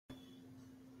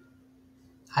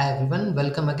Hi everyone,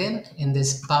 welcome again in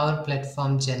this Power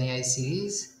Platform GenAI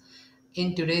series.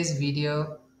 In today's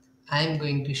video, I'm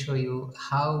going to show you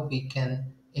how we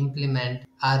can implement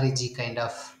RAG kind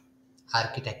of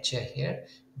architecture here,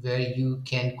 where you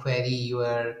can query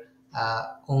your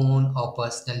own or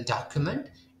personal document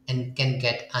and can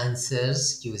get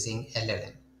answers using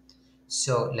LLM.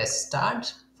 So let's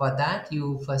start. For that,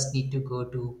 you first need to go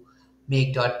to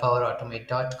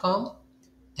make.powerautomate.com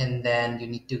and then you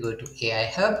need to go to AI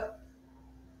Hub.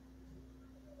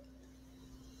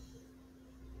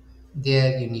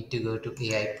 There you need to go to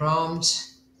AI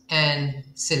prompts and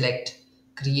select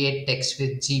create text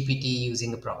with GPT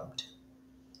using a prompt.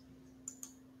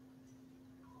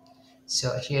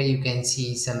 So here you can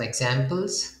see some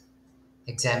examples,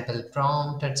 example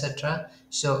prompt, etc.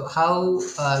 So how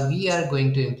we are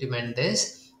going to implement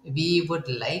this, we would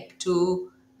like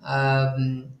to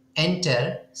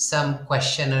enter some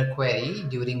question or query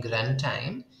during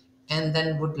runtime and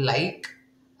then would like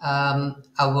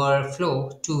our flow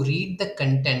to read the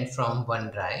content from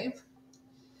OneDrive.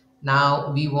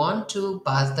 Now we want to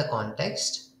pass the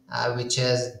context, which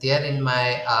is there in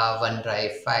my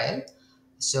OneDrive file.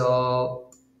 So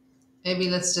maybe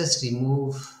let's just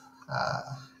remove uh,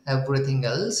 everything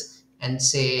else and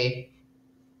say,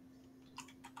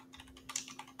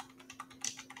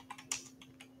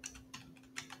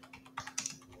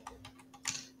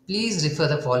 please refer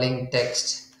the following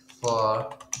text for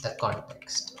the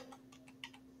context.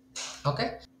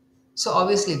 Okay. So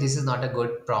obviously this is not a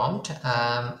good prompt.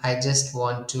 I just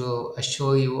want to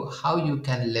show you how you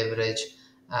can leverage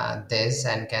this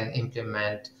and can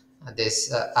implement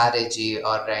this RAG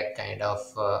or RAG kind of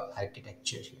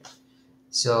architecture here.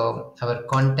 So our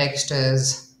context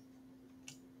is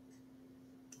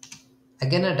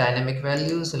again a dynamic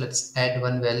value. So let's add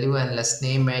one value and let's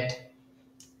name it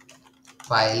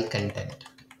file content.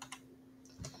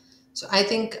 So I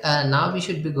think now we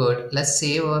should be good. Let's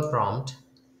save our prompt.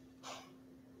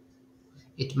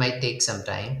 It might take some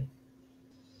time.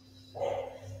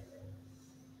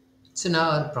 So now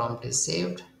our prompt is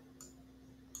saved.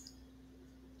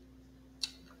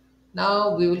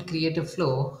 Now we will create a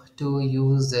flow to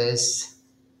use this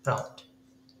prompt.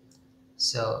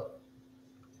 So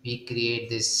we create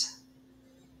this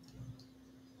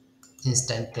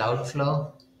instant cloud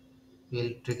flow.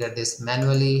 We'll trigger this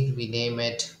manually. We name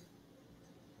it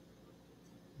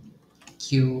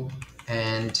Q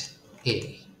and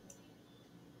A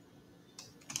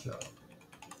flow.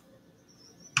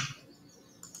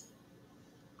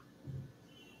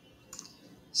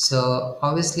 So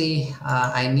obviously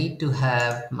I need to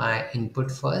have my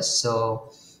input first.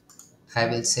 So I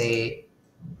will say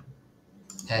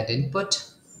add input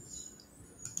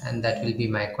and that will be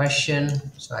my question.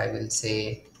 So I will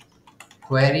say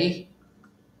query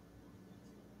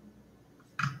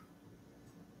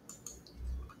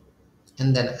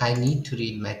and then I need to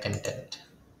read my content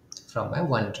from my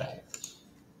OneDrive.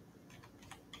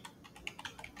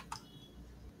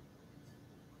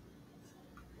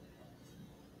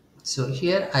 So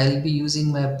here I'll be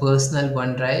using my personal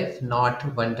OneDrive, not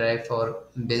OneDrive for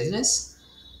business.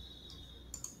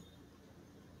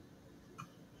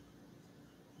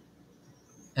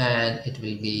 And it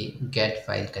will be get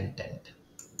file content.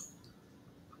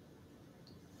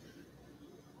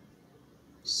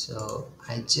 So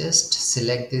I just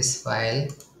select this file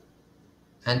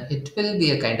and it will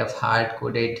be a kind of hard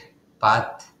coded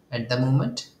path at the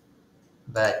moment,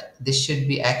 but this should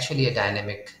be actually a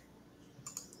dynamic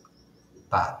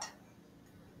path.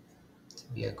 So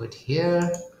we are good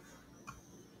here.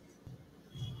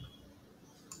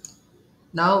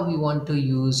 Now we want to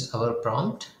use our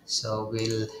prompt. So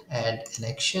we'll add an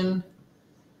action,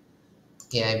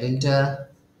 AI builder,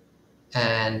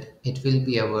 and it will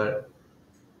be our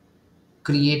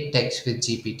create text with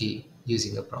GPT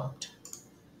using a prompt.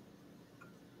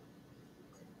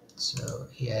 So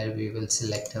here we will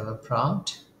select our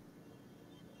prompt.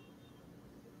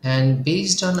 And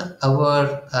based on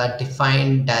our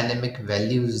defined dynamic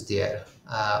values there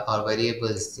or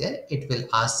variables there, it will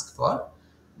ask for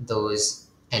those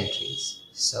entries.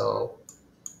 So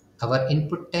our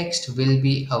input text will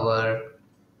be our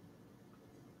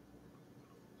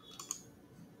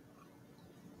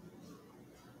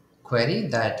query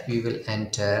that we will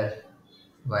enter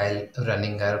while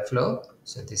running our flow.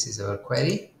 So this is our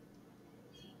query.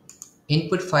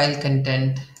 Input file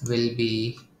content will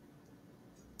be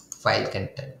file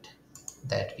content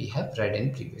that we have read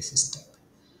in previous step.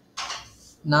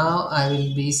 Now I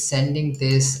will be sending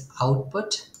this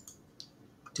output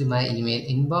to my email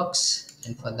inbox,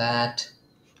 and for that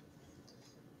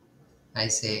I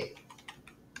say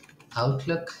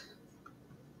Outlook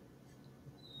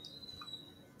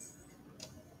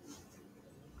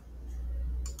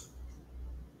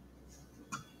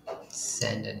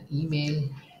send an email.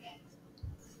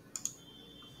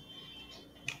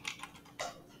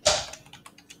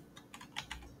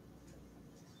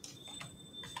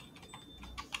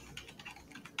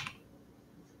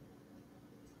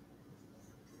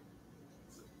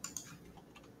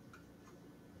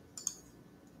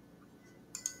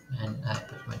 And I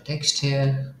put my text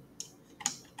here.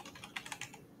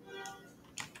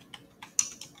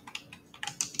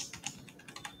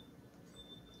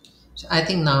 So I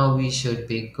think now we should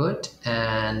be good,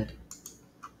 and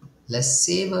let's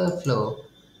save our flow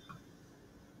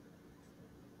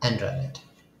and run it.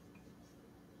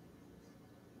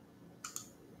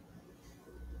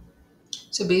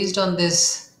 So based on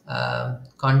this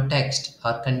context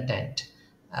or content,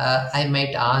 I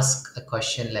might ask a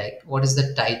question like, what is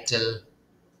the title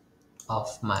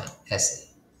of my essay?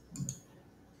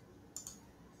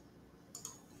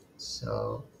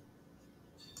 So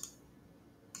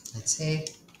let's say,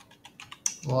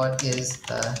 what is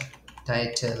the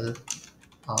title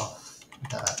of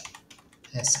the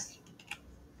essay?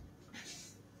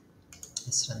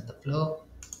 Let's run the flow.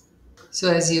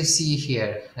 So as you see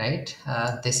here, right,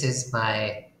 this is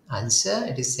my answer.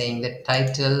 It is saying the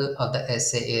title of the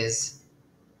essay is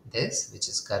this, which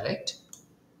is correct.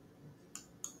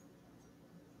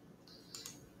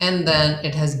 And then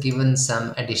it has given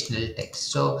some additional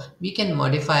text. So we can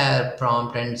modify our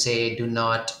prompt and say, do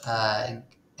not add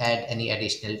any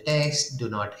additional text, do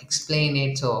not explain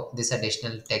it. So this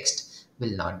additional text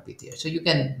will not be there. So you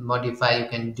can modify, you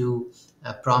can do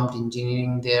prompt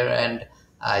engineering there, and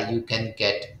you can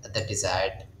get the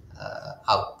desired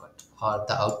output, or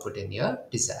the output in your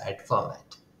desired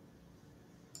format.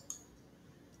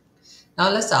 Now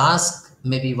let's ask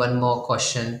maybe one more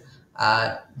question.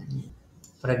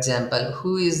 For example,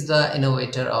 who is the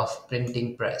innovator of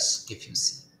printing press, if you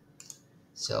see?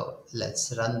 So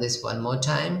let's run this one more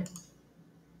time.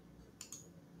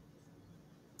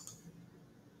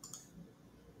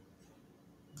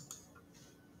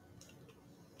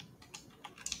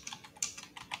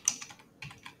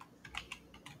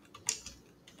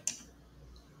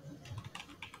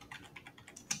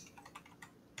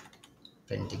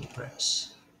 Printing press.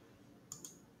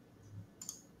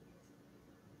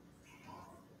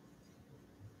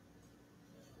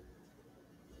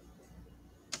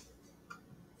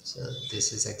 So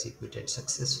this is executed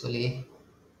successfully.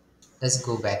 Let's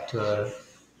go back to our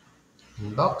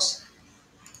inbox,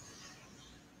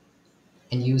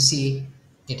 and you see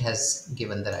it has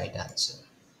given the right answer.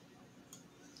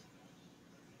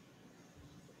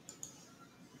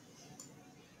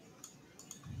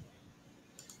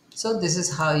 So this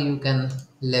is how you can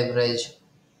leverage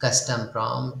custom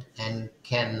prompt and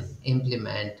can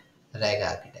implement RAG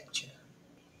architecture.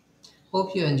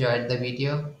 Hope you enjoyed the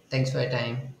video. Thanks for your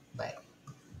time.